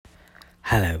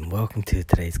Hello and welcome to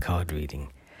today's card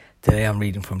reading. Today I'm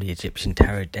reading from the Egyptian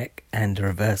Tarot deck, and the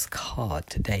reverse card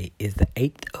today is the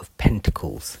Eight of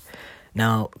Pentacles.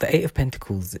 Now, the Eight of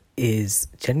Pentacles is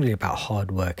generally about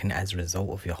hard work, and as a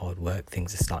result of your hard work,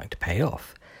 things are starting to pay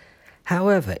off.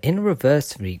 However, in a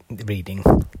reverse reading,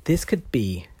 this could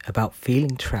be about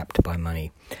feeling trapped by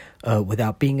money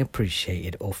without being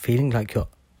appreciated, or feeling like you're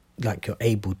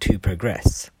able to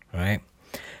progress, right?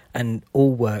 And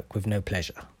all work with no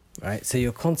pleasure. Right, so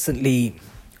you're constantly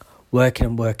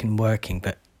working,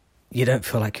 but you don't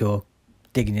feel like you're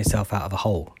digging yourself out of a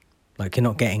hole. Like you're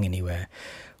not getting anywhere.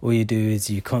 All you do is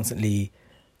you constantly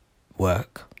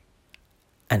work,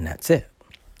 and that's it.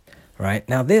 Right,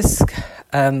 now this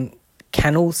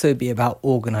can also be about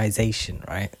organization,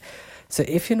 right? So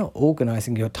if you're not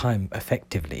organizing your time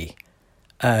effectively,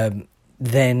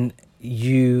 then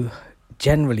you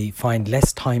generally find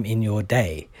less time in your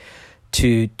day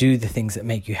to do the things that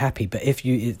make you happy. But if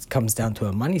it comes down to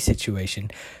a money situation,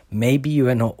 maybe you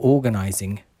are not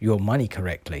organizing your money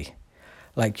correctly.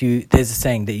 There's a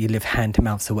saying that you live hand to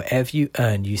mouth, so whatever you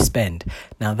earn, you spend.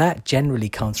 Now that generally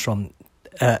comes from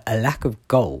a lack of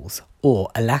goals or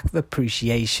a lack of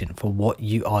appreciation for what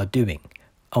you are doing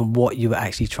and what you are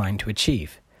actually trying to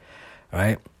achieve,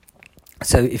 right?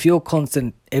 So if you're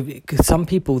some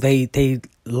people, they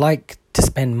like to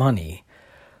spend money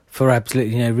for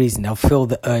absolutely no reason. They'll feel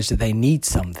the urge that they need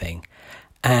something,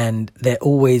 and they're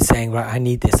always saying, right, I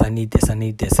need this. So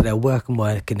they'll work and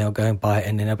they'll go and buy it,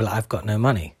 and then they'll be like, I've got no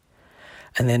money.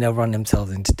 And then they'll run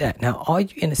themselves into debt. Now, are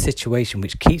you in a situation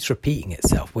which keeps repeating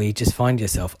itself, where you just find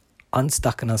yourself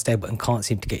unstuck and unstable and can't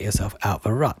seem to get yourself out of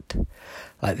a rut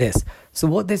like this? So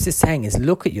what this is saying is,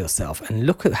 look at yourself and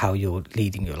look at how you're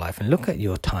leading your life, and look at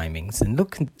your timings, and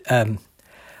look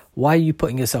why are you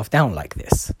putting yourself down like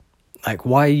this? Like,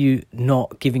 why are you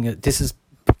not giving it? This is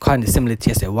kind of similar to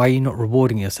yesterday. Why are you not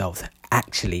rewarding yourself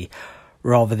actually,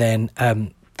 rather than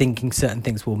thinking certain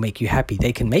things will make you happy?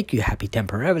 They can make you happy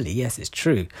temporarily. Yes, it's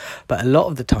true. But a lot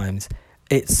of the times,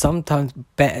 it's sometimes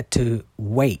better to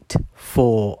wait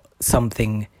for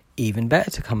something even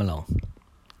better to come along,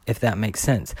 if that makes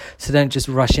sense. So don't just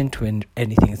rush into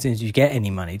anything as soon as you get any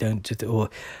money.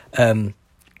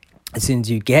 As soon as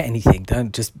you get anything,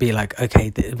 don't just be like,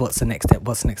 okay, what's the next step?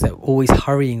 Always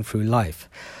hurrying through life.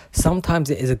 Sometimes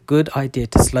it is a good idea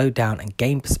to slow down and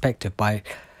gain perspective by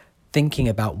thinking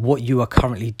about what you are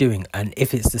currently doing, and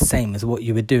if it's the same as what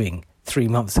you were doing 3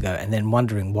 months ago, and then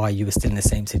wondering why you were still in the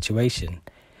same situation.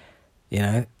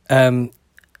 You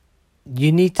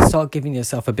need to start giving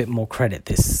yourself a bit more credit,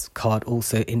 this card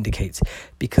also indicates,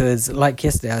 because like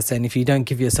yesterday I was saying, if you don't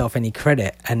give yourself any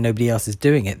credit and nobody else is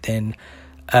doing it, then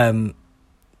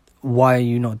why are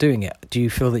you not doing it? Do you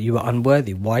feel that you are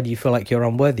unworthy? Why do you feel like you're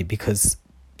unworthy? Because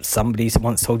somebody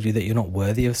once told you that you're not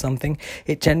worthy of something?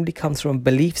 It generally comes from a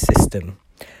belief system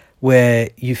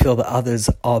where you feel that others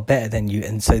are better than you,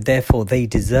 and so therefore they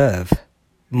deserve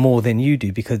more than you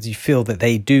do because you feel that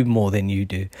they do more than you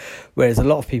do. Whereas a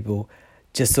lot of people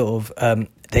just sort of,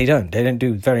 they don't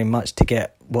do very much to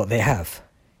get what they have,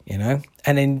 And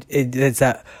then there's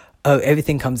that,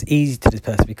 everything comes easy to this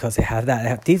person because they have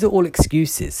that. These are all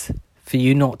excuses for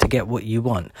you not to get what you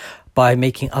want by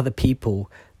making other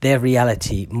people, their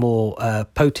reality, more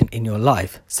potent in your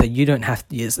life. So you don't have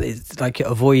to, it's like you're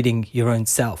avoiding your own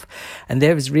self. And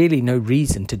there is really no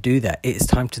reason to do that. It's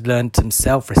time to learn some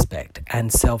self-respect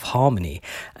and self-harmony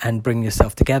and bring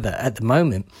yourself together. At the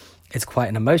moment, it's quite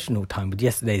an emotional time with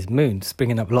yesterday's moon, just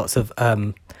bringing up lots of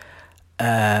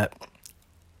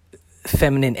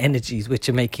feminine energies which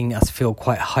are making us feel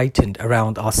quite heightened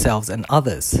around ourselves and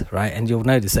others, right? And you'll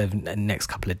notice over the next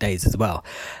couple of days as well.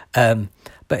 But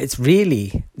it's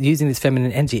really, using this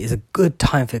feminine energy is a good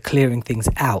time for clearing things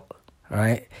out,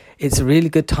 right? It's a really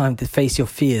good time to face your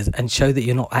fears and show that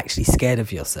you're not actually scared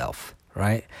of yourself,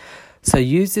 right? So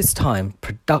use this time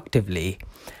productively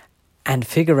and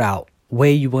figure out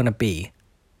where you want to be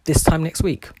this time next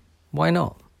week. Why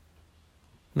not?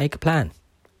 Make a plan.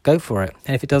 Go for it.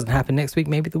 And if it doesn't happen next week,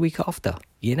 maybe the week after.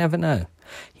 You never know.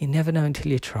 You never know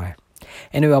until you try.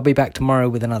 Anyway, I'll be back tomorrow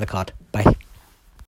with another card. Bye.